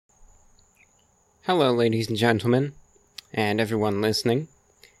Hello, ladies and gentlemen, and everyone listening.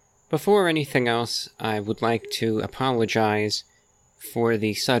 Before anything else, I would like to apologize for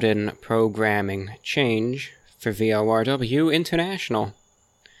the sudden programming change for VORW International.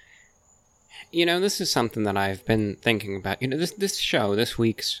 This is something that I've been thinking about. This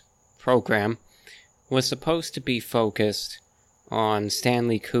week's program, was supposed to be focused on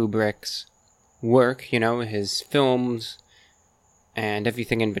Stanley Kubrick's work, his films, and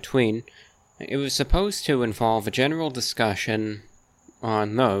everything in between. It was supposed to involve a general discussion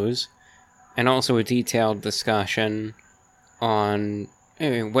on those, and also a detailed discussion on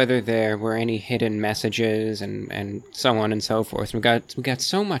whether there were any hidden messages and so on and so forth. We got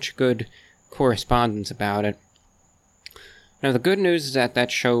so much good correspondence about it. Now, the good news is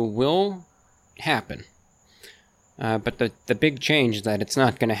that show will happen. But the big change is that it's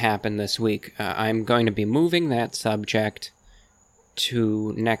not going to happen this week. I'm going to be moving that subject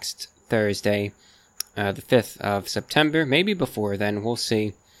to next Thursday, the 5th of September, maybe before then, we'll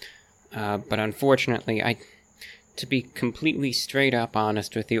see. But unfortunately, to be completely straight up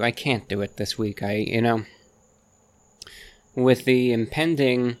honest with you, I can't do it this week. With the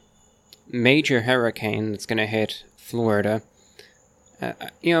impending major hurricane that's going to hit Florida,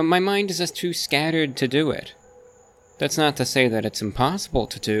 my mind is just too scattered to do it. That's not to say that it's impossible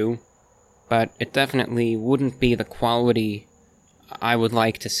to do, but it definitely wouldn't be the quality I would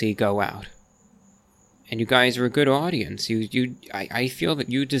like to see go out. And you guys are a good audience. I feel that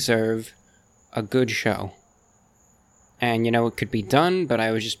you deserve a good show. And, it could be done, but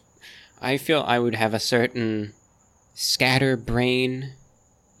I feel I would have a certain scatterbrain,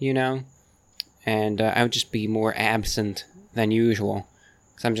 and I would just be more absent than usual.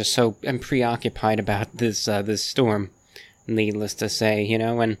 Because I'm preoccupied about this storm, needless to say,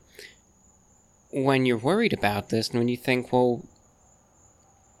 and when you're worried about this, and when you think, well,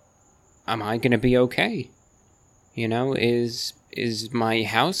 am I going to be okay? Is my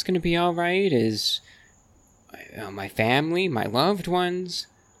house going to be alright? Is my family, my loved ones,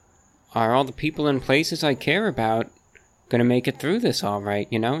 are all the people and places I care about going to make it through this alright,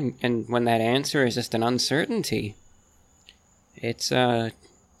 And when that answer is just an uncertainty, it's,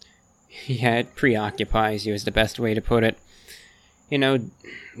 it preoccupies you is the best way to put it.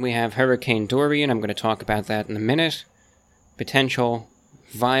 We have Hurricane Dorian, I'm going to talk about that in a minute. Potential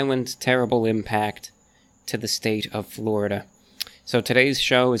violent, terrible impact to the state of Florida. So today's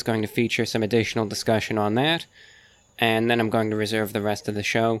show is going to feature some additional discussion on that, and then I'm going to reserve the rest of the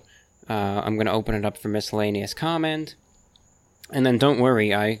show. I'm going to open it up for miscellaneous comment, and then don't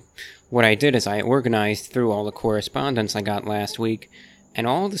worry, what I did is I organized through all the correspondence I got last week, and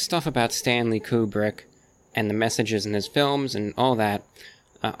all the stuff about Stanley Kubrick, and the messages in his films, and all that,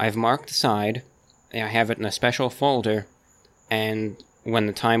 I've marked aside. I have it in a special folder, and when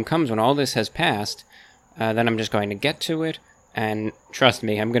the time comes, when all this has passed, then I'm just going to get to it, and trust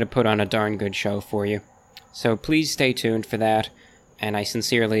me, I'm going to put on a darn good show for you. So please stay tuned for that, and I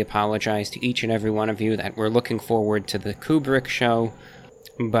sincerely apologize to each and every one of you that we're looking forward to the Kubrick show,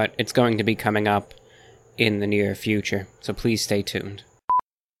 but it's going to be coming up in the near future, so please stay tuned.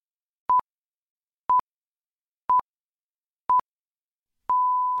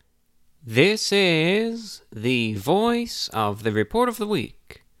 This is the voice of the Report of the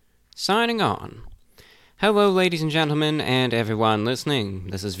Week, signing on. Hello, ladies and gentlemen, and everyone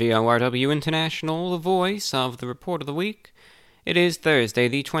listening. This is VORW International, the voice of the Report of the Week. It is Thursday,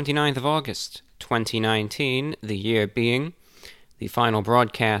 the 29th of August, 2019, the year being the final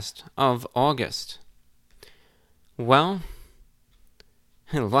broadcast of August. Well,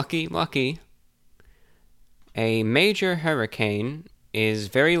 lucky, a major hurricane is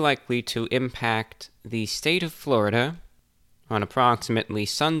very likely to impact the state of Florida on approximately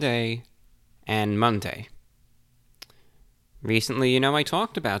Sunday and Monday. Recently, I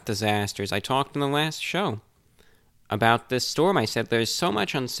talked about disasters. I talked in the last show about this storm. I said there's so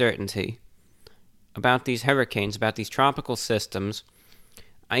much uncertainty about these hurricanes, about these tropical systems.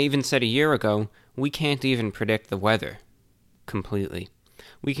 I even said a year ago, we can't even predict the weather completely.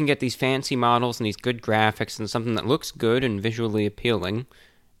 We can get these fancy models and these good graphics and something that looks good and visually appealing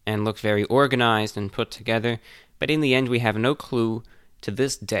and looks very organized and put together, but in the end we have no clue to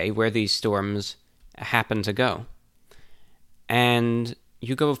this day where these storms happen to go. And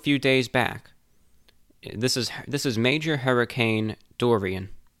you go a few days back. This is Major Hurricane Dorian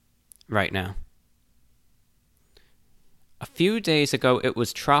right now. A few days ago it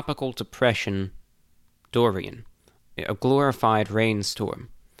was Tropical Depression Dorian, a glorified rainstorm,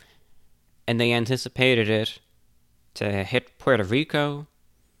 and they anticipated it to hit Puerto Rico,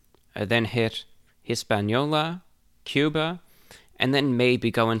 then hit Hispaniola, Cuba, and then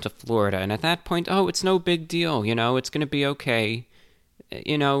maybe go into Florida. And at that point, oh, it's no big deal, it's going to be okay.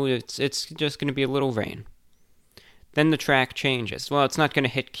 It's just going to be a little rain. Then the track changes. Well, it's not going to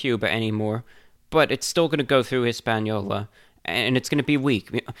hit Cuba anymore, but it's still going to go through Hispaniola, and it's going to be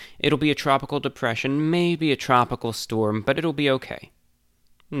weak. It'll be a tropical depression, maybe a tropical storm, but it'll be okay.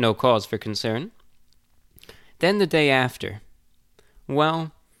 No cause for concern. Then the day after,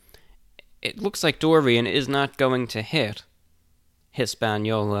 well, it looks like Dorian is not going to hit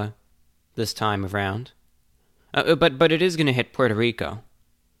Hispaniola this time around. But it is going to hit Puerto Rico.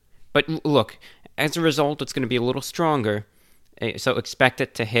 But look, as a result, it's going to be a little stronger. So expect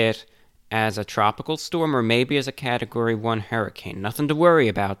it to hit as a tropical storm or maybe as a Category 1 hurricane. Nothing to worry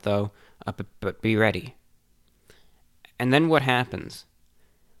about, though, but be ready. And then what happens?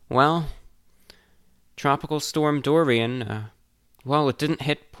 Well, Tropical Storm Dorian, it didn't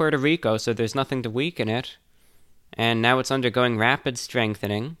hit Puerto Rico, so there's nothing to weaken it. And now it's undergoing rapid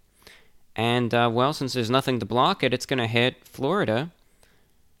strengthening. And, since there's nothing to block it, it's going to hit Florida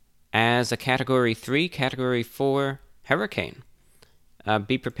as a Category 3, Category 4 hurricane.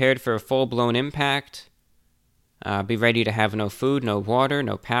 Be prepared for a full-blown impact. Be ready to have no food, no water,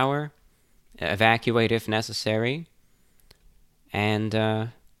 no power. Evacuate if necessary. And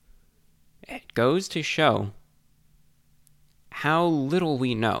it goes to show how little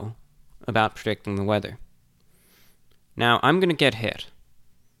we know about predicting the weather. Now, I'm going to get hit.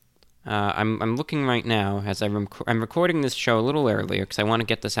 I'm looking right now as I'm recording this show a little earlier because I want to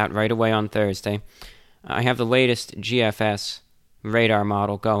get this out right away on Thursday. I have the latest GFS radar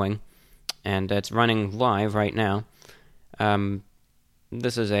model going, and it's running live right now.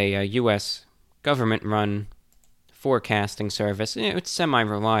 This is a U.S. government-run forecasting service. It's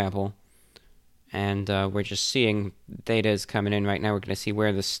semi-reliable, and we're just seeing data is coming in right now. We're going to see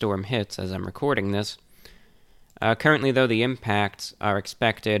where the storm hits as I'm recording this. Currently, though, the impacts are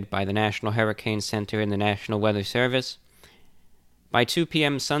expected by the National Hurricane Center and the National Weather Service. By 2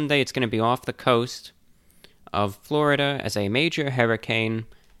 p.m. Sunday, it's going to be off the coast of Florida as a major hurricane.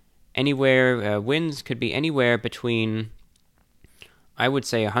 Winds could be anywhere between, I would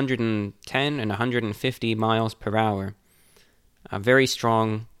say, 110 and 150 miles per hour. A very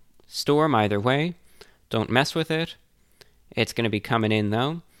strong storm either way. Don't mess with it. It's going to be coming in,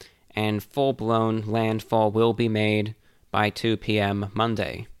 though, and full-blown landfall will be made by 2 p.m.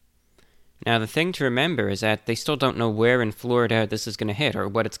 Monday. Now, the thing to remember is that they still don't know where in Florida this is going to hit or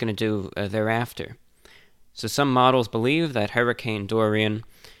what it's going to do thereafter. So some models believe that Hurricane Dorian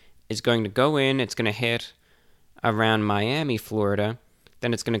is going to go in, it's going to hit around Miami, Florida,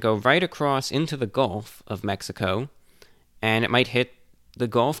 then it's going to go right across into the Gulf of Mexico, and it might hit the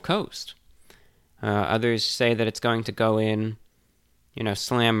Gulf Coast. Others say that it's going to go in,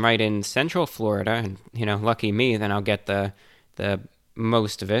 slam right in central Florida, and, lucky me, then I'll get the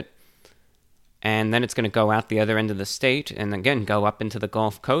most of it. And then it's going to go out the other end of the state, and again, go up into the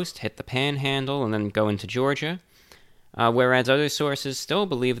Gulf Coast, hit the Panhandle, and then go into Georgia. Whereas other sources still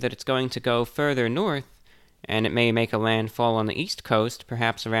believe that it's going to go further north, and it may make a landfall on the East Coast,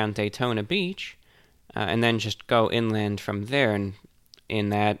 perhaps around Daytona Beach, and then just go inland from there. And in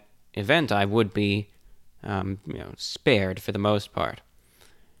that event, I would be spared for the most part.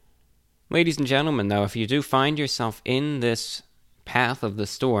 Ladies and gentlemen, though, if you do find yourself in this path of the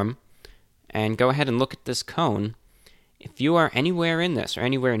storm, and go ahead and look at this cone, if you are anywhere in this or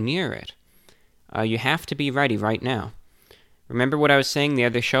anywhere near it, you have to be ready right now. Remember what I was saying the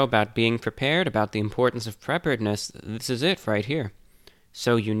other show about being prepared, about the importance of preparedness? This is it right here.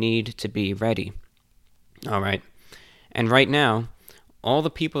 So you need to be ready. All right. And right now, all the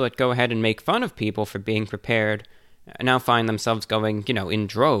people that go ahead and make fun of people for being prepared now find themselves going, in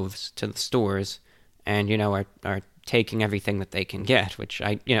droves to the stores and, are taking everything that they can get, which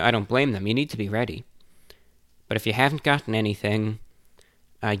I don't blame them. You need to be ready. But if you haven't gotten anything,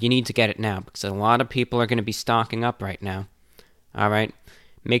 you need to get it now, because a lot of people are going to be stocking up right now. All right?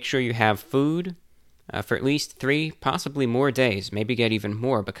 Make sure you have food for at least 3, possibly more days. Maybe get even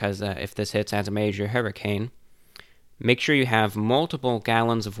more, because if this hits as a major hurricane. Make sure you have multiple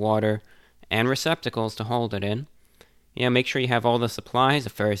gallons of water and receptacles to hold it in. Make sure you have all the supplies, a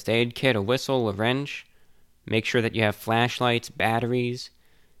first aid kit, a whistle, a wrench. Make sure that you have flashlights, batteries,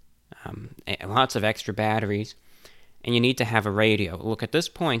 lots of extra batteries, and you need to have a radio. Look, at this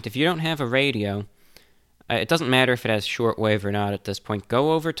point, if you don't have a radio, it doesn't matter if it has shortwave or not at this point.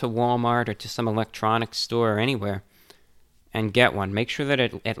 Go over to Walmart or to some electronics store or anywhere and get one. Make sure that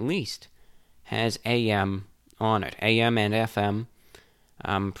it at least has AM on it, AM and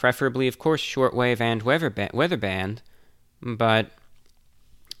FM. Preferably, of course, shortwave and weather band, but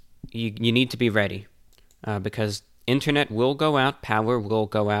you need to be ready. Because Internet will go out, power will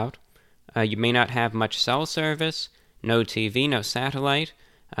go out. You may not have much cell service, no TV, no satellite.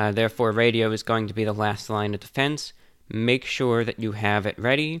 Therefore, radio is going to be the last line of defense. Make sure that you have it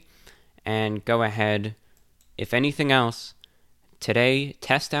ready, and go ahead. If anything else, today,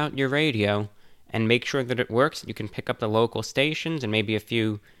 test out your radio and make sure that it works. You can pick up the local stations and maybe a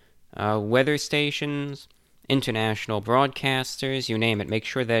few weather stations, international broadcasters, you name it. Make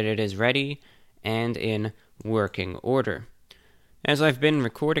sure that it is ready and in working order. As I've been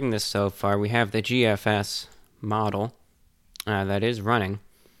recording this so far, we have the GFS model that is running.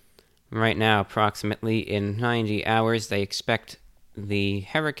 Right now, approximately in 90 hours, they expect the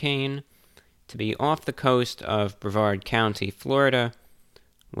hurricane to be off the coast of Brevard County, Florida,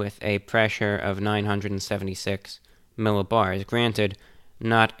 with a pressure of 976 millibars. Granted,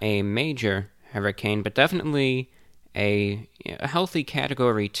 not a major hurricane, but definitely a healthy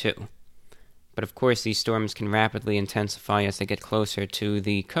Category 2. But of course, these storms can rapidly intensify as they get closer to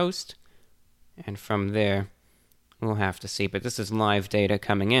the coast, and from there, we'll have to see. But this is live data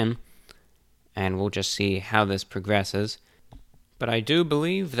coming in, and we'll just see how this progresses. But I do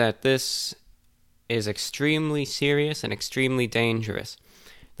believe that this is extremely serious and extremely dangerous.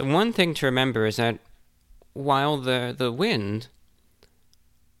 The one thing to remember is that while the wind,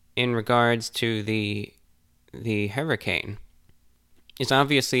 in regards to the hurricane, is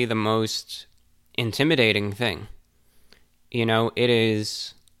obviously the most intimidating thing, it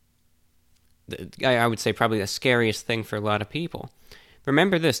is, I would say, probably the scariest thing for a lot of people.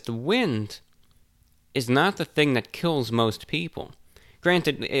 Remember this, the wind is not the thing that kills most people.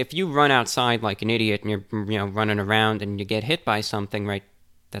 Granted, if you run outside like an idiot and you're running around and you get hit by something, right,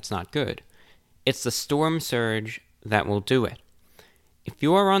 that's not good. It's the storm surge that will do it. If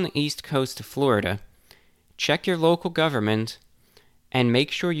you are on the east coast of Florida, check your local government and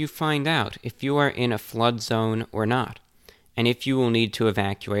make sure you find out if you are in a flood zone or not, and if you will need to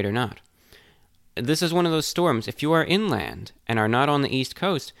evacuate or not. This is one of those storms. If you are inland and are not on the east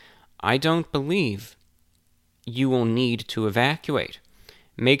coast, I don't believe you will need to evacuate.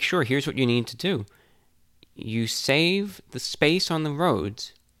 Make sure, here's what you need to do. You save the space on the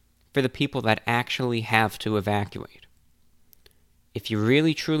roads for the people that actually have to evacuate. If you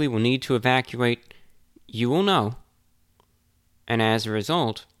really truly will need to evacuate, you will know. And as a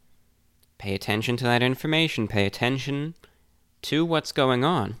result, pay attention to that information, pay attention to what's going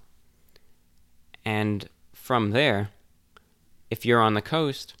on. And from there, if you're on the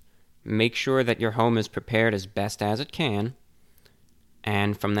coast, make sure that your home is prepared as best as it can.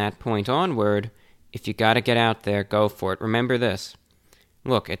 And from that point onward, if you gotta get out there, go for it. Remember this.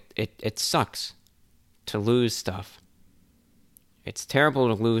 Look, it sucks to lose stuff. It's terrible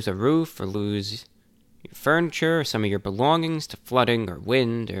to lose a roof or lose your furniture or some of your belongings to flooding or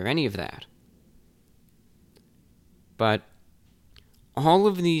wind or any of that. But all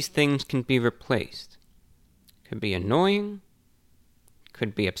of these things can be replaced. Could be annoying,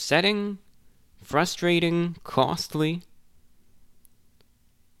 could be upsetting, frustrating, costly.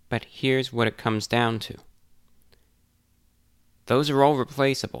 But here's what it comes down to. Those are all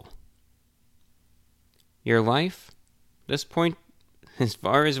replaceable. Your life, at this point, as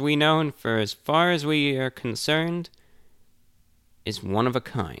far as we know and for as far as we are concerned, is one of a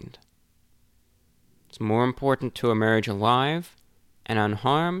kind. It's more important to emerge alive and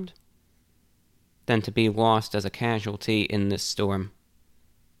unharmed than to be lost as a casualty in this storm.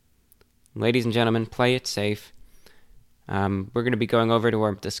 Ladies and gentlemen, play it safe. We're going to be going over to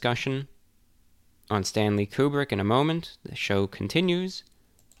our discussion on Stanley Kubrick in a moment. The show continues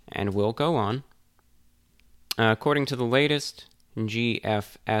and will go on. According to the latest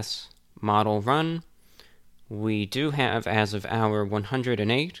GFS model run, we do have, as of hour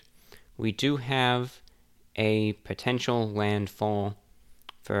 108, we do have a potential landfall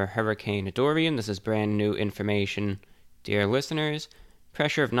for Hurricane Dorian. This is brand new information, dear listeners.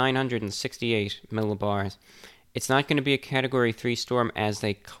 Pressure of 968 millibars. It's not going to be a Category 3 storm as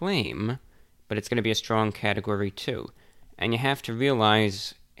they claim, but it's going to be a strong Category 2. And you have to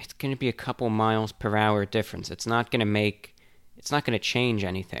realize it's going to be a couple miles per hour difference. It's not going to change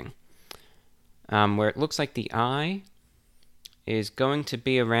anything. Where it looks like the eye is going to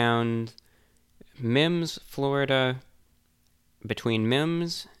be around Mims, Florida, between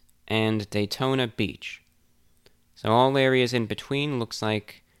Mims and Daytona Beach. So all areas in between looks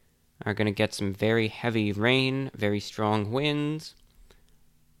like are going to get some very heavy rain, very strong winds.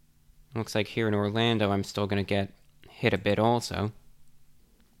 Looks like here in Orlando I'm still going to get hit a bit also.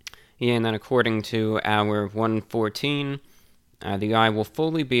 Yeah, and then according to hour 114, the eye will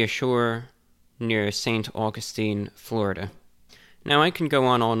fully be ashore near St. Augustine, Florida. Now I can go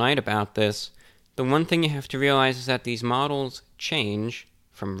on all night about this. the one thing you have to realize is that these models change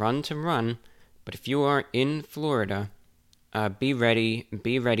from run to run, but if you are in Florida, be ready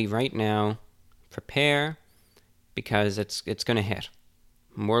right now, prepare, because it's going to hit.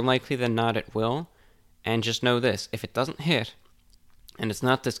 More likely than not it will, and just know this, if it doesn't hit, and it's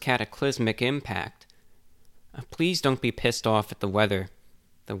not this cataclysmic impact, please don't be pissed off at the weather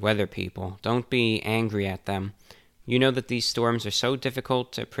people. Don't be angry at them. You know that these storms are so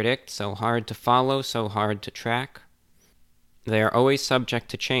difficult to predict, so hard to follow, so hard to track. They are always subject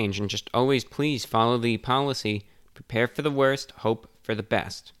to change, and just always please follow the policy. Prepare for the worst, hope for the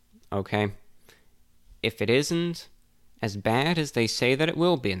best. Okay? If it isn't as bad as they say that it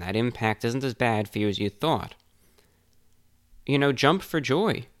will be, and that impact isn't as bad for you as you thought, jump for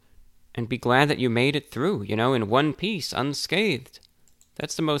joy and be glad that you made it through, in one piece, unscathed.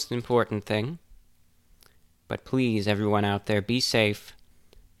 That's the most important thing. But please, everyone out there, be safe,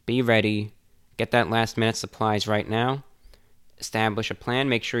 be ready, get that last-minute supplies right now, establish a plan,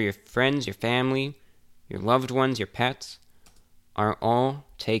 make sure your friends, your family, your loved ones, your pets are all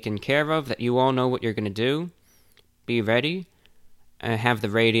taken care of, that you all know what you're going to do. Be ready, have the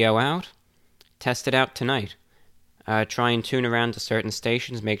radio out, test it out tonight. Try and tune around to certain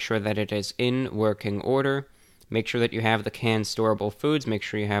stations, make sure that it is in working order, make sure that you have the canned storable foods, make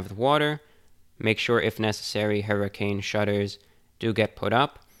sure you have the water, make sure, if necessary, hurricane shutters do get put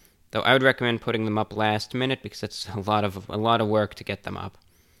up. Though I would recommend putting them up last minute because it's a lot of work to get them up.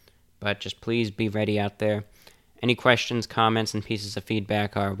 But just please be ready out there. Any questions, comments, and pieces of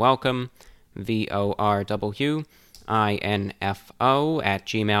feedback are welcome.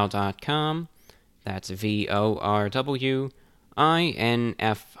 VORWINFO@gmail.com. That's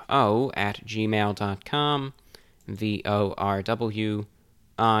VORWINFO@gmail.com.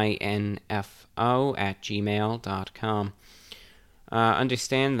 VORWINFO@gmail.com.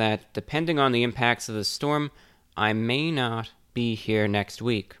 Understand that depending on the impacts of the storm, I may not be here next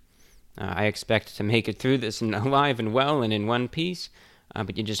week. I expect to make it through this alive and well and in one piece,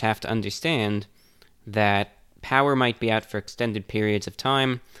 but you just have to understand that power might be out for extended periods of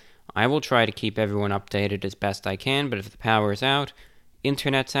time. I will try to keep everyone updated as best I can, but if the power is out,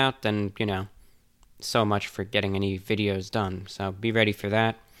 internet's out, then, so much for getting any videos done. So be ready for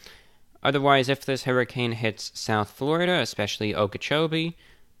that. Otherwise, if this hurricane hits South Florida, especially Okeechobee,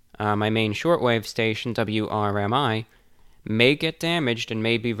 my main shortwave station, WRMI, may get damaged and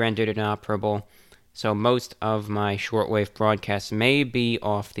may be rendered inoperable, so most of my shortwave broadcasts may be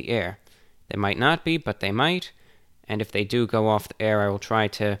off the air. They might not be, but they might, and if they do go off the air, I will try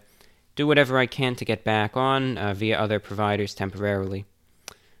to do whatever I can to get back on via other providers temporarily.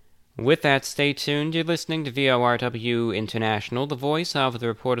 With that, stay tuned. You're listening to VORW International, the voice of the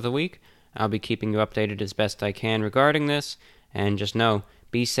Report of the Week. I'll be keeping you updated as best I can regarding this, and just know,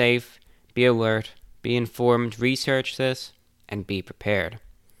 be safe, be alert, be informed, research this, and be prepared.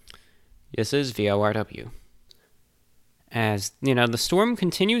 This is VORW. As, the storm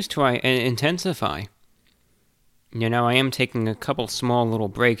continues to intensify. I am taking a couple small little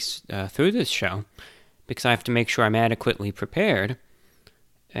breaks through this show, because I have to make sure I'm adequately prepared,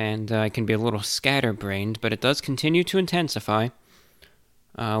 and I can be a little scatterbrained, but it does continue to intensify.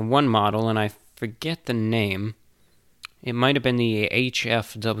 One model, and I forget the name. It might have been the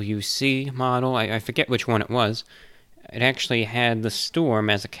HFWC model. I forget which one it was. It actually had the storm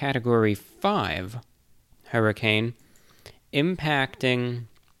as a Category 5 hurricane, impacting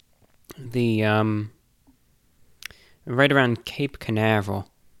the, right around Cape Canaveral.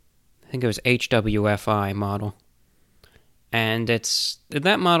 I think it was HWFI model. And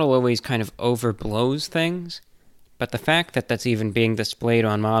that model always kind of overblows things, but the fact that that's even being displayed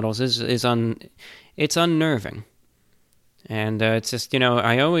on models it's unnerving. And it's just,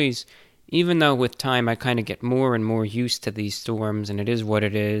 I always, even though with time I kind of get more and more used to these storms, and it is what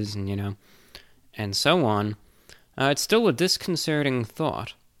it is, and, and so on, it's still a disconcerting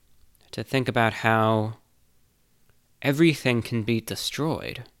thought to think about how everything can be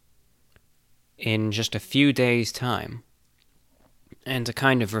destroyed in just a few days' time. And to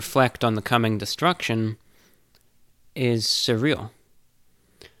kind of reflect on the coming destruction is surreal.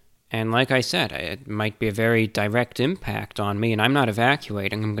 And like I said, it might be a very direct impact on me, and I'm not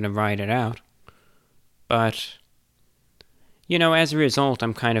evacuating, I'm going to ride it out. But, as a result,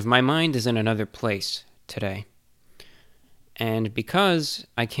 my mind is in another place today. And because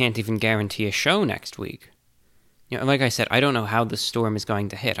I can't even guarantee a show next week, like I said, I don't know how the storm is going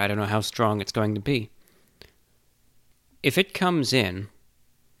to hit, I don't know how strong it's going to be. If it comes in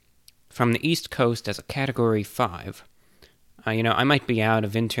from the East Coast as a Category 5, I might be out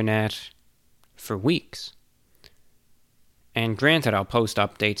of internet for weeks. And granted, I'll post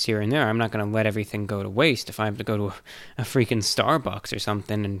updates here and there. I'm not going to let everything go to waste. If I have to go to a freaking Starbucks or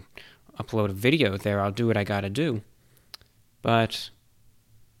something and upload a video there, I'll do what I gotta do. But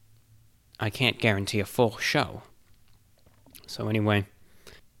I can't guarantee a full show. So anyway,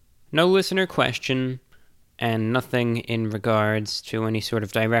 no listener question, and nothing in regards to any sort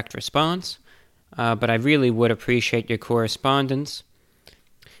of direct response. But I really would appreciate your correspondence.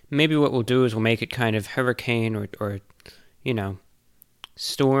 Maybe what we'll do is we'll make it kind of hurricane or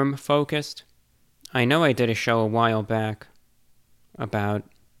storm focused. I know I did a show a while back about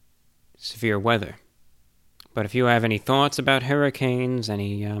severe weather. But if you have any thoughts about hurricanes,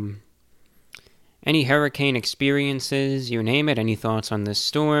 any hurricane experiences, you name it, any thoughts on this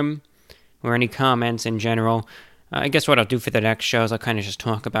storm, or any comments in general, I guess what I'll do for the next show is I'll kind of just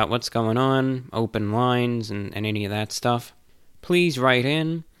talk about what's going on, open lines, and any of that stuff. Please write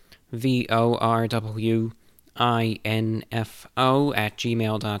in,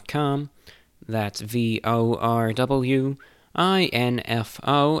 vorwinfo@gmail.com. That's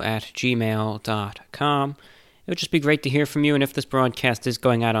vorwinfo@gmail.com. It would just be great to hear from you, and if this broadcast is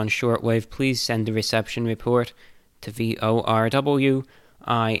going out on shortwave, please send a reception report to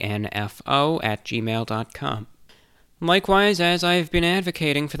vorwinfo@gmail.com. Likewise, as I've been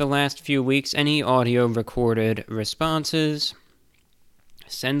advocating for the last few weeks, any audio recorded responses,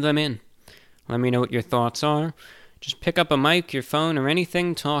 send them in. Let me know what your thoughts are. Just pick up a mic, your phone, or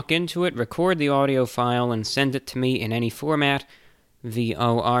anything, talk into it, record the audio file, and send it to me in any format,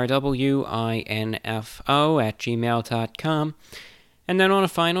 vorwinfo@gmail.com. And then on a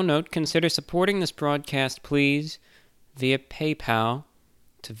final note, consider supporting this broadcast, please, via PayPal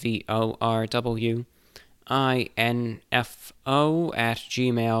to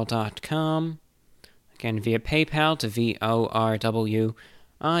vorwinfo@gmail.com. Again, via PayPal to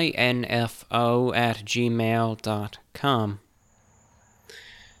vorwinfo@gmail.com.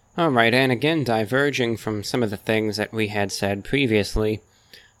 Alright, and again, diverging from some of the things that we had said previously,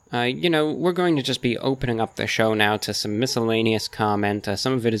 we're going to just be opening up the show now to some miscellaneous comment.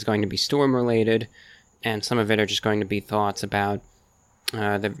 Some of it is going to be storm-related, and some of it are just going to be thoughts about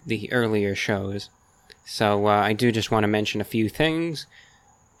the earlier shows. So I do just want to mention a few things,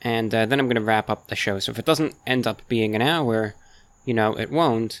 and then I'm going to wrap up the show. So if it doesn't end up being an hour, it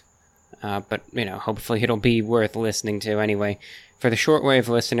won't, but hopefully it'll be worth listening to anyway. For the shortwave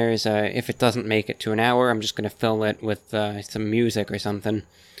listeners, if it doesn't make it to an hour, I'm just going to fill it with some music or something,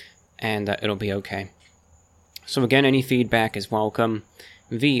 and it'll be okay. So again, any feedback is welcome.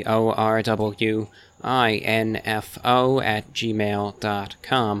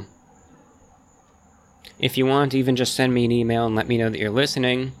 vorwinfo@gmail.com. If you want, even just send me an email and let me know that you're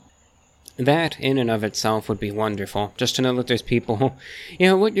listening. That, in and of itself, would be wonderful. Just to know that there's people,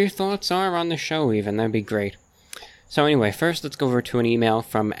 what your thoughts are on the show even, that'd be great. So anyway, first let's go over to an email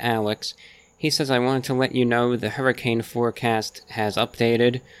from Alex. He says, I wanted to let you know the hurricane forecast has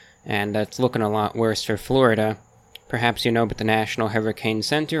updated, and it's looking a lot worse for Florida. Perhaps you know, but the National Hurricane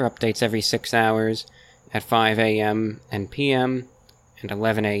Center updates every 6 hours at 5 a.m. and p.m. and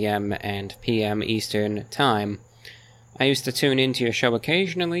 11 a.m. and p.m. Eastern Time. I used to tune into your show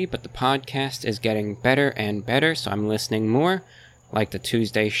occasionally, but the podcast is getting better and better, so I'm listening more, like the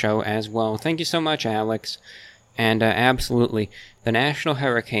Tuesday show as well. Thank you so much, Alex. And absolutely, the National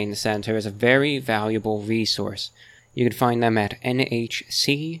Hurricane Center is a very valuable resource. You can find them at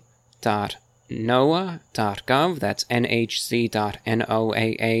nhc.noaa.gov. That's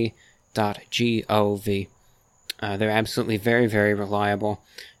nhc.noaa.gov. They're absolutely very, very reliable.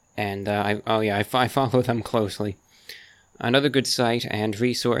 And I follow them closely. Another good site and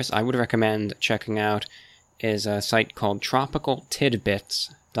resource I would recommend checking out is a site called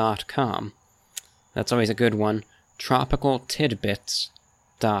tropicaltidbits.com. That's always a good one.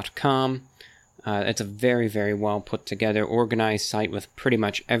 tropicaltidbits.com. It's a very, very well put together, organized site with pretty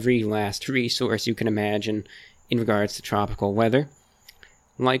much every last resource you can imagine in regards to tropical weather.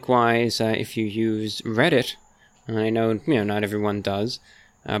 Likewise, if you use Reddit, I know not everyone does,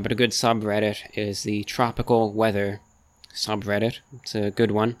 but a good subreddit is the Tropical Weather subreddit. It's a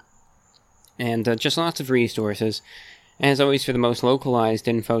good one. And just lots of resources. As always, for the most localized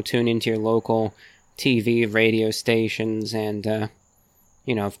info, tune into your local TV, radio stations, and,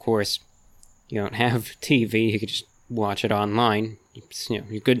 of course, you don't have TV, you can just watch it online.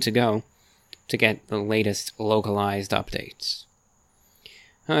 You're good to go to get the latest localized updates.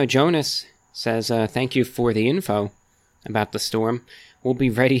 Jonas says, thank you for the info about the storm. We'll be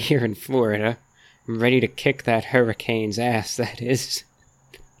ready here in Florida, ready to kick that hurricane's ass, that is.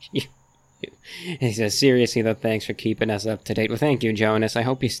 He says, seriously though, thanks for keeping us up to date. Well, thank you, Jonas. I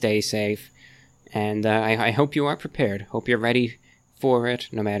hope you stay safe. And I hope you are prepared. Hope you're ready for it,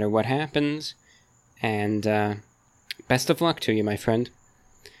 no matter what happens. And best of luck to you, my friend.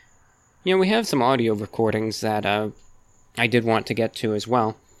 We have some audio recordings that I did want to get to as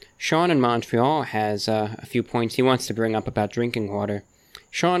well. Sean in Montreal has a few points he wants to bring up about drinking water.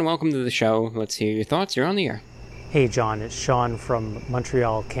 Sean, welcome to the show. Let's hear your thoughts. You're on the air. Hey, John. It's Sean from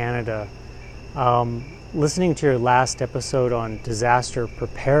Montreal, Canada. Listening to your last episode on disaster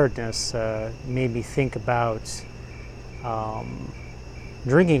preparedness made me think about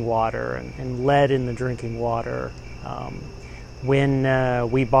drinking water and lead in the drinking water.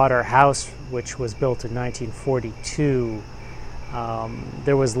 When we bought our house, which was built in 1942,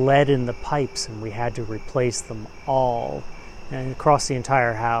 there was lead in the pipes, and we had to replace them all and across the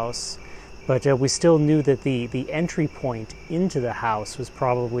entire house. But we still knew that the entry point into the house was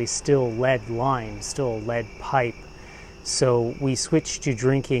probably still lead line, still lead pipe. So we switched to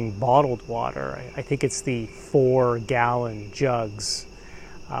drinking bottled water. I think it's the 4-gallon jugs.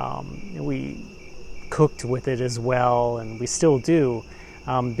 We cooked with it as well, and we still do,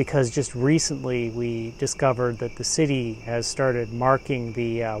 because just recently we discovered that the city has started marking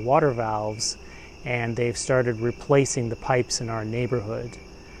the water valves, and they've started replacing the pipes in our neighborhood.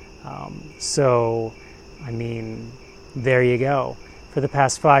 So, I mean, there you go. For the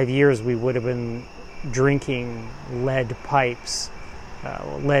past 5 years, we would have been drinking lead pipes,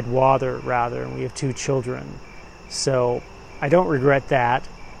 lead water rather, and we have 2 children. So I don't regret that.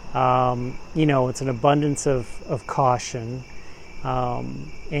 It's an abundance of caution. As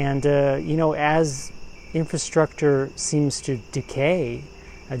infrastructure seems to decay,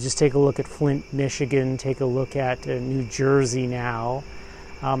 just take a look at Flint, Michigan, take a look at New Jersey now.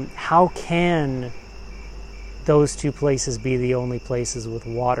 How can those 2 places be the only places with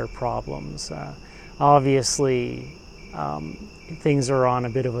water problems? Obviously, things are on a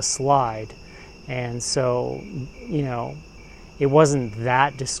bit of a slide. And so, it wasn't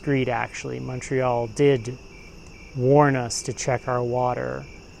that discreet, actually. Montreal did warn us to check our water,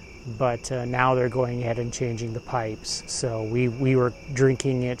 but now they're going ahead and changing the pipes. So we were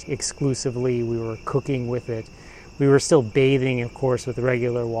drinking it exclusively. We were cooking with it. We were still bathing, of course, with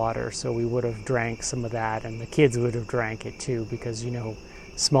regular water, so we would have drank some of that, and the kids would have drank it too, because,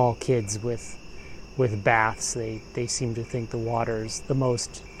 small kids with baths, they seem to think the water's the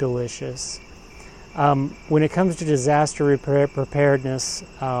most delicious. When it comes to disaster preparedness,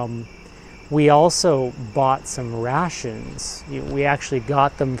 we also bought some rations. We actually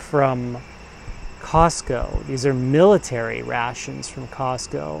got them from Costco. These are military rations from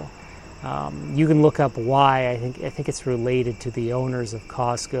Costco. You can look up why. I think it's related to the owners of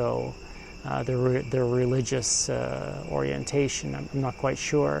Costco, their religious orientation. I'm not quite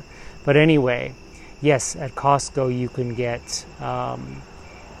sure, but anyway, yes, at Costco you can get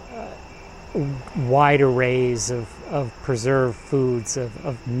wide arrays of preserved foods,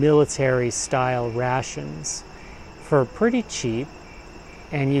 of military-style rations for pretty cheap,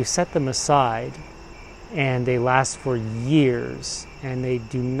 and you set them aside, and they last for years, and they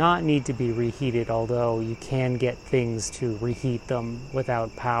do not need to be reheated, although you can get things to reheat them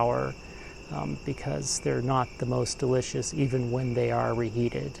without power, because they're not the most delicious even when they are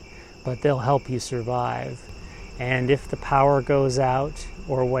reheated, but they'll help you survive. And if the power goes out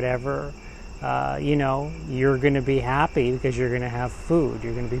or whatever, you're going to be happy because you're going to have food.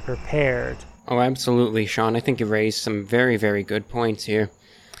 You're going to be prepared. Oh, absolutely, Sean. I think you raised some very, very good points here.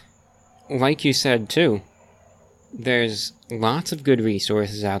 Like you said, too, there's lots of good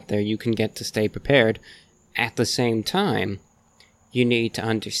resources out there you can get to stay prepared. At the same time, you need to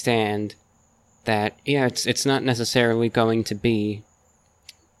understand that, it's not necessarily going to be,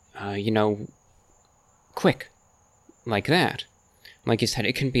 quick like that. Like you said,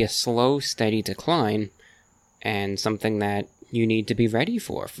 it can be a slow, steady decline, and something that you need to be ready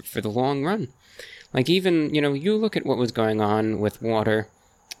for the long run. Like even, you look at what was going on with water,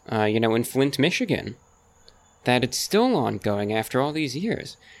 in Flint, Michigan, that it's still ongoing after all these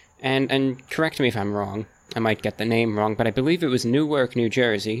years. And correct me if I'm wrong, I might get the name wrong, but I believe it was Newark, New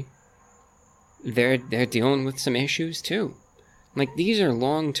Jersey. They're dealing with some issues too. Like, these are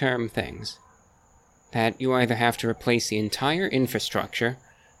long-term things that you either have to replace the entire infrastructure,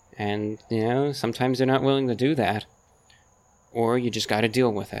 and, sometimes they're not willing to do that, or you just gotta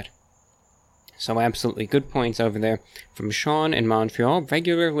deal with it. So absolutely good points over there from Sean in Montreal,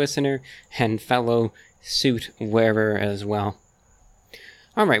 regular listener and fellow suit wearer as well.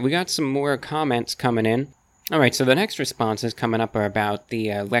 Alright, we got some more comments coming in. Alright, so the next responses coming up are about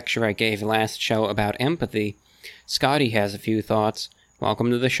the lecture I gave last show about empathy. Scotty has a few thoughts. Welcome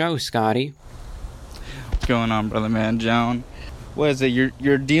to the show, Scotty. What's going on, brother man, Joan? what is it?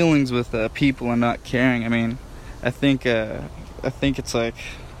 Your dealings with people and not caring. I mean, I think it's like,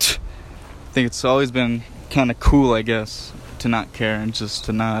 I think it's always been kind of cool, I guess, to not care and just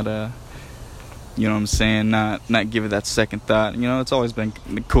to not, you know what I'm saying, not give it that second thought. You know, it's always been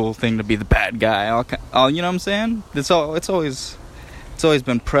the cool thing to be the bad guy. All you know what I'm saying? It's always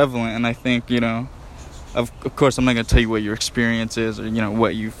been prevalent, and I think, you know, of course I'm not gonna tell you what your experience is or, you know,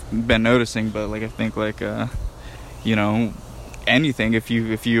 what you've been noticing, but like I think like you know, anything, if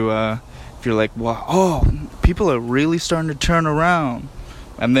you're like, wow, oh, people are really starting to turn around,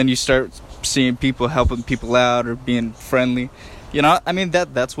 and then you start seeing people helping people out or being friendly, you know, I mean,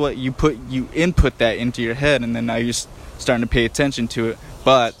 that's what you input that into your head, and then now you're starting to pay attention to it.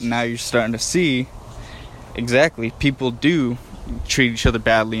 But now you're starting to see exactly people do treat each other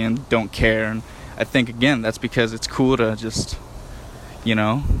badly and don't care. And I think, again, that's because it's cool to just, you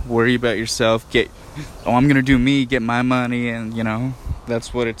know, worry about yourself, I'm gonna do me, get my money, and, you know,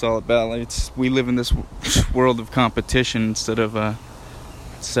 that's what it's all about. Like, we live in this world of competition instead of a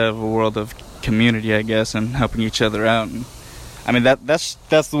world of community, I guess, and helping each other out. And I mean, that's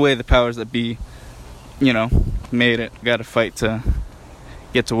the way the powers that be, you know, made it. We gotta fight to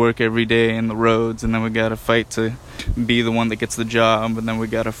get to work every day in the roads, and then we gotta fight to be the one that gets the job, and then we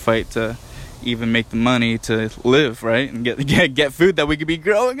gotta fight to even make the money to live, right? And get food that we could be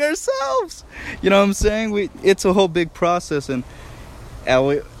growing ourselves. You know what I'm saying? It's a whole big process, and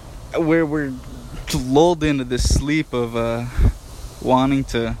we're lulled into this sleep of wanting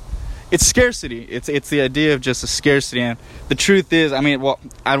to. It's scarcity. It's the idea of just a scarcity. And the truth is, I mean, well,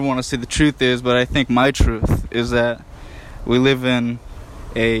 I don't want to say the truth is, but I think my truth is that we live in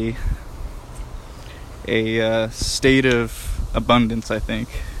a state of abundance, I think,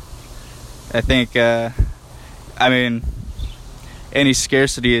 I mean, any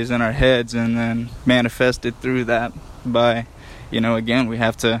scarcity is in our heads, and then manifested through that by, you know, again, we've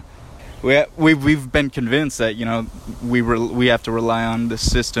been convinced that, you know, we have to rely on this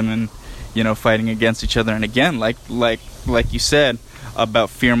system and, you know, fighting against each other. And again, like you said about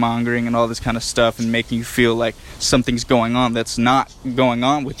fear-mongering and all this kind of stuff, and making you feel like something's going on that's not going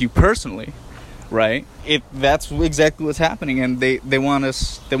on with you personally, right? That's exactly what's happening, and they want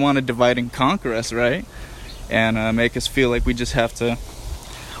to divide and conquer us, right? And make us feel like we just have to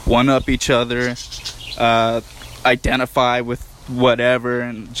one-up each other, identify with whatever,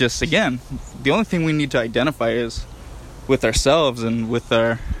 and just, again, the only thing we need to identify is with ourselves and with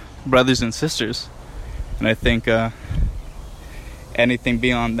our brothers and sisters. And I think anything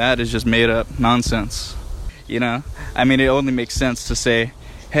beyond that is just made up nonsense, you know? I mean, it only makes sense to say,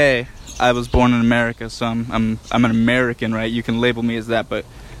 hey, I was born in America, so I'm an American, right? You can label me as that, but,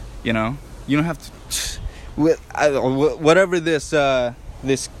 you know, you don't have to, whatever this you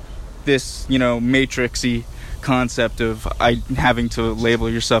know, matrixy concept of having to label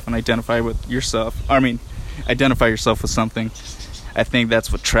yourself and identify yourself with something. I think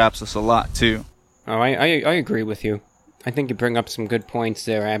that's what traps us a lot too. Oh, I agree with you. I think you bring up some good points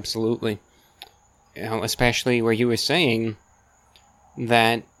there, absolutely. You know, especially where you were saying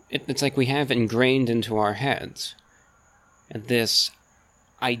that it's like we have ingrained into our heads this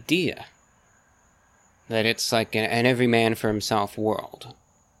idea that it's like an every man for himself world.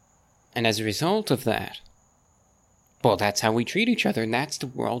 And as a result of that, well, that's how we treat each other, and that's the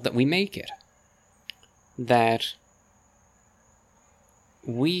world that we make it. That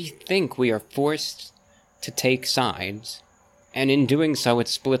we think we are forced to take sides, and in doing so it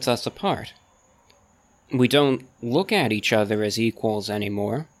splits us apart. We don't look at each other as equals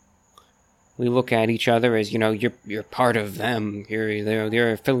anymore. We look at each other as, you know, you're part of them,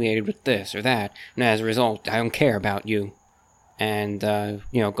 you're affiliated with this or that, and as a result, I don't care about you. And,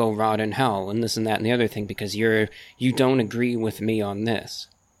 you know, go rot in hell, and this and that and the other thing, because you don't agree with me on this.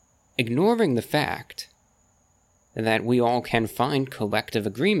 Ignoring the fact that we all can find collective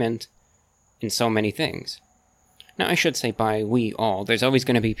agreement in so many things. Now, I should say by we all, there's always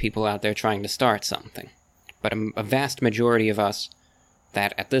going to be people out there trying to start something. But a vast majority of us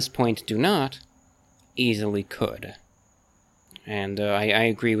that at this point do not, easily could. And I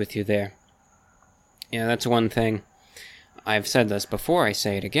agree with you there. Yeah, that's one thing. I've said this before, I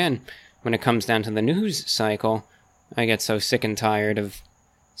say it again. When it comes down to the news cycle, I get so sick and tired of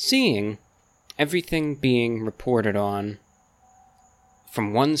seeing everything being reported on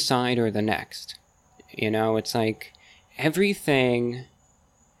from one side or the next. You know, it's like everything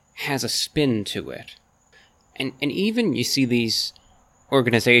has a spin to it. And even you see these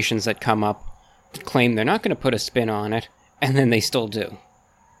organizations that come up that claim they're not going to put a spin on it, and then they still do.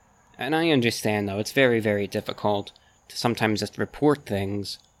 And I understand, though, it's very, very difficult to sometimes just report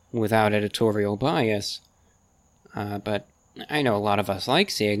things without editorial bias. But I know a lot of us like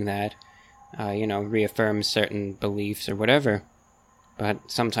seeing that, reaffirms certain beliefs or whatever,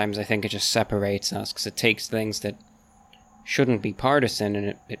 but sometimes I think it just separates us, because it takes things that shouldn't be partisan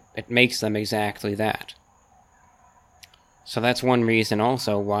and it makes them exactly that. So that's one reason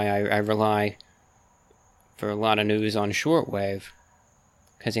also why I rely for a lot of news on shortwave,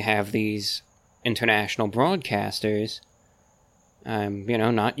 because you have these international broadcasters,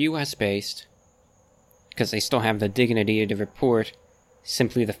 not US based, because they still have the dignity to report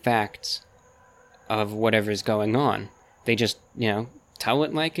simply the facts of whatever's going on. They just, tell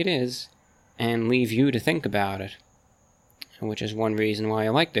it like it is and leave you to think about it, which is one reason why I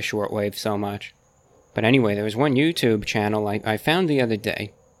like the shortwave so much. But anyway, there was one YouTube channel I found the other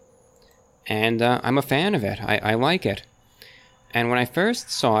day, and I'm a fan of it. I like it. And when I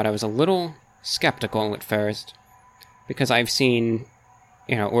first saw it, I was a little skeptical at first, because I've seen,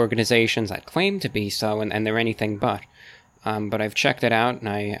 organizations that claim to be so, and they're anything but. But I've checked it out, and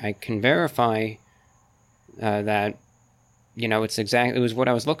I can verify that, it was what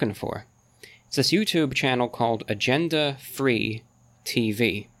I was looking for. It's this YouTube channel called Agenda Free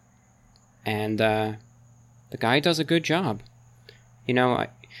TV. And the guy does a good job.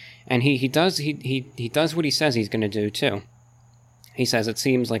 And he does what he says he's going to do, too. He says it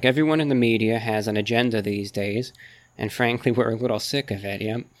seems like everyone in the media has an agenda these days, and frankly, we're a little sick of it,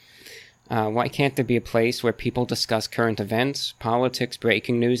 yep. Why can't there be a place where people discuss current events, politics,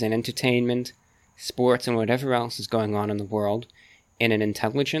 breaking news, and entertainment, sports, and whatever else is going on in the world in an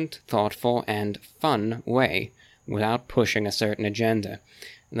intelligent, thoughtful, and fun way, without pushing a certain agenda?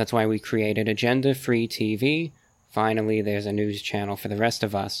 And that's why we created Agenda Free TV. Finally, there's a news channel for the rest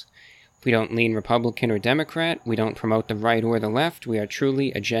of us. We don't lean Republican or Democrat. We don't promote the right or the left. We are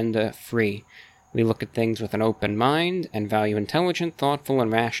truly agenda-free. We look at things with an open mind and value intelligent, thoughtful,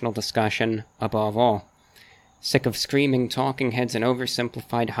 and rational discussion above all. Sick of screaming talking heads and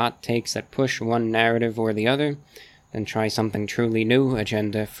oversimplified hot takes that push one narrative or the other? Then try something truly new,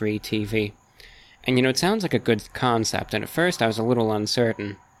 agenda-free TV. And it sounds like a good concept, and at first I was a little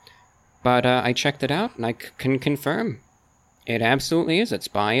uncertain. But I checked it out, and I can confirm. It absolutely is. It's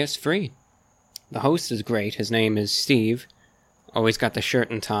bias-free. The host is great. His name is Steve. Always got the shirt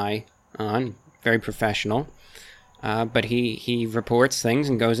and tie on. Very professional. But he reports things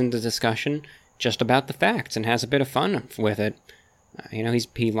and goes into discussion just about the facts and has a bit of fun with it.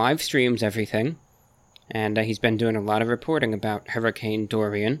 He live streams everything. And he's been doing a lot of reporting about Hurricane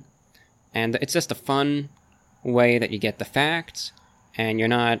Dorian. And it's just a fun way that you get the facts, and you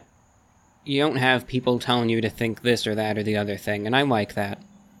don't have people telling you to think this or that or the other thing, and I like that.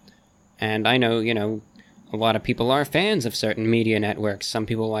 And I know, a lot of people are fans of certain media networks. Some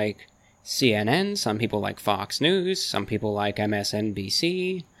people like CNN, some people like Fox News, some people like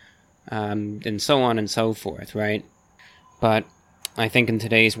MSNBC, and so on and so forth, right? But I think in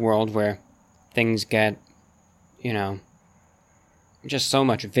today's world where things get, just so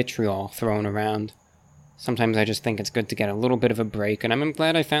much vitriol thrown around, sometimes I just think it's good to get a little bit of a break, and I'm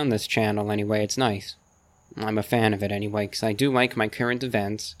glad I found this channel anyway. It's nice. I'm a fan of it anyway, because I do like my current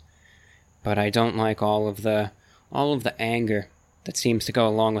events, but I don't like all of the anger that seems to go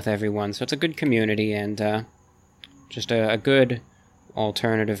along with everyone. So it's a good community, and just a good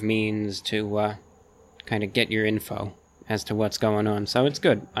alternative means to kind of get your info as to what's going on. So it's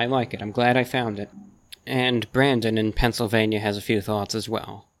good. I like it. I'm glad I found it. And Brandon in Pennsylvania has a few thoughts as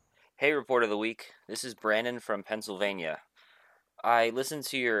well. Hey, Report of the Week. This is Brandon from Pennsylvania. I listened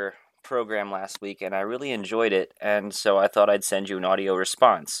to your program last week, and I really enjoyed it, and so I thought I'd send you an audio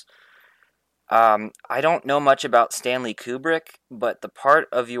response. I don't know much about Stanley Kubrick, but the part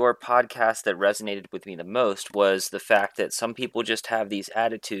of your podcast that resonated with me the most was the fact that some people just have these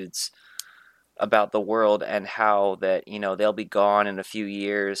attitudes about the world and how that, they'll be gone in a few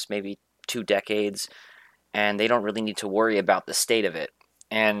years, maybe 2 decades, and they don't really need to worry about the state of it.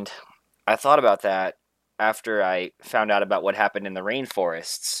 And I thought about that after I found out about what happened in the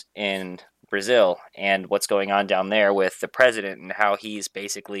rainforests in Brazil and what's going on down there with the president and how he's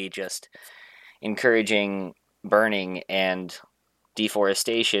basically just encouraging burning and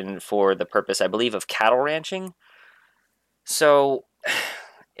deforestation for the purpose, I believe, of cattle ranching. So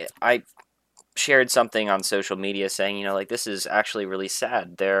I shared something on social media saying, this is actually really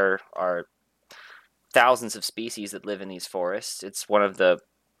sad. There are thousands of species that live in these forests. It's one of the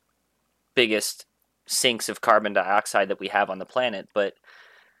biggest sinks of carbon dioxide that we have on the planet, but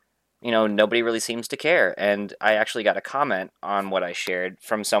nobody really seems to care. And I actually got a comment on what I shared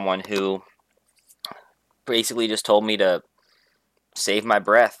from someone who basically just told me to save my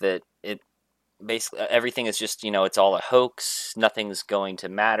breath, that it basically everything is just, it's all a hoax, nothing's going to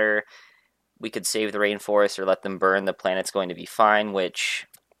matter. we could save the rainforest or let them burn, the planet's going to be fine, which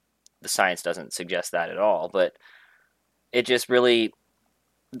the science doesn't suggest that at all. But it just really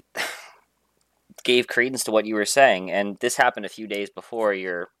gave credence to what you were saying. And this happened a few days before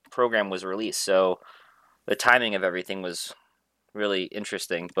your program was released, so the timing of everything was really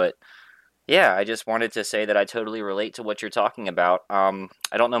interesting. But yeah, I just wanted to say that I totally relate to what you're talking about.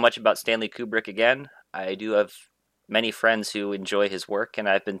 I don't know much about Stanley Kubrick again. I do have many friends who enjoy his work, and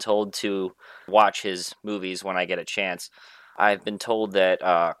I've been told to watch his movies when I get a chance. I've been told that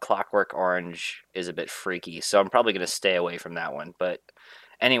Clockwork Orange is a bit freaky, so I'm probably going to stay away from that one. But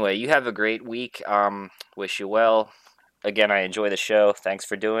anyway, you have a great week. Wish you well. Again, I enjoy the show. Thanks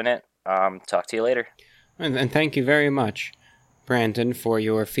for doing it. Talk to you later. And thank you very much, Brandon, for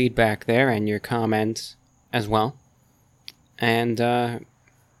your feedback there and your comments as well. And,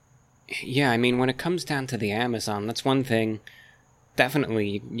 yeah, I mean, when it comes down to the Amazon, that's one thing.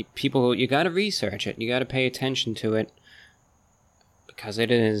 Definitely, you gotta research it. You gotta pay attention to it. Because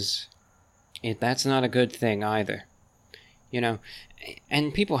that's not a good thing either. You know,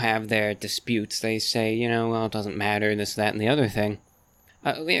 and people have their disputes. They say, well, it doesn't matter, this, that, and the other thing.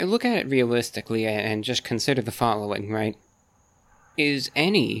 Look at it realistically and just consider the following, right? Is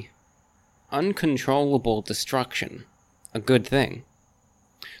any uncontrollable destruction a good thing?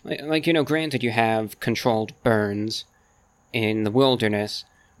 Granted, you have controlled burns in the wilderness,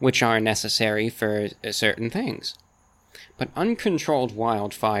 which are necessary for certain things. But uncontrolled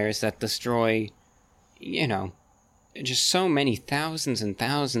wildfires that destroy, just so many thousands and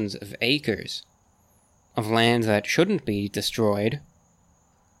thousands of acres of land that shouldn't be destroyed,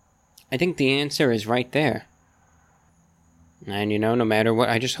 I think the answer is right there. And, no matter what,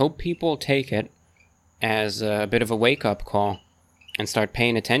 I just hope people take it as a bit of a wake-up call and start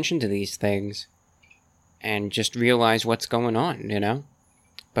paying attention to these things and just realize what's going on,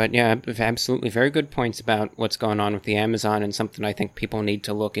 But yeah, absolutely very good points about what's going on with the Amazon and something I think people need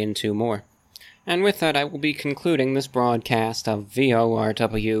to look into more. And with that, I will be concluding this broadcast of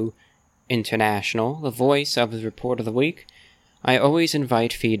VORW International, the voice of the Report of the Week. I always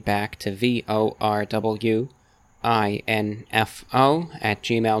invite feedback to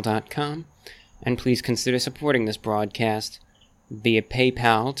VORWINFO@gmail.com, and please consider supporting this broadcast via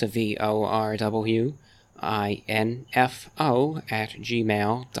PayPal to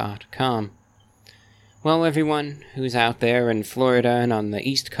VORWINFO@gmail.com. Well, everyone who's out there in Florida and on the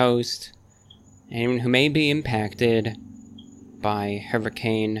East Coast, and who may be impacted by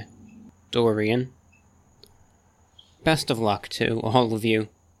Hurricane Dorian, best of luck to all of you.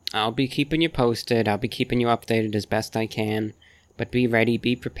 I'll be keeping you posted, I'll be keeping you updated as best I can, but be ready,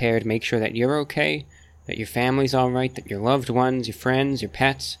 be prepared, make sure that you're okay, that your family's alright, that your loved ones, your friends, your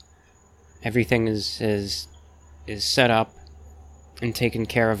pets, everything is set up and taken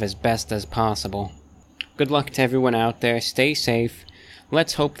care of as best as possible. Good luck to everyone out there, stay safe.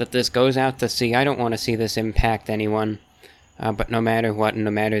 Let's hope that this goes out to sea. I don't want to see this impact anyone, but no matter what, and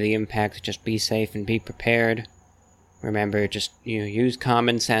no matter the impact, just be safe and be prepared. Remember, just use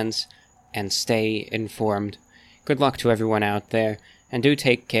common sense and stay informed. Good luck to everyone out there, and do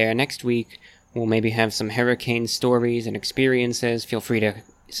take care. Next week, we'll maybe have some hurricane stories and experiences. Feel free to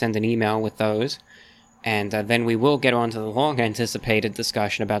send an email with those. And then we will get on to the long-anticipated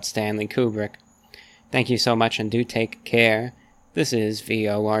discussion about Stanley Kubrick. Thank you so much, and do take care. This is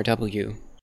VORW.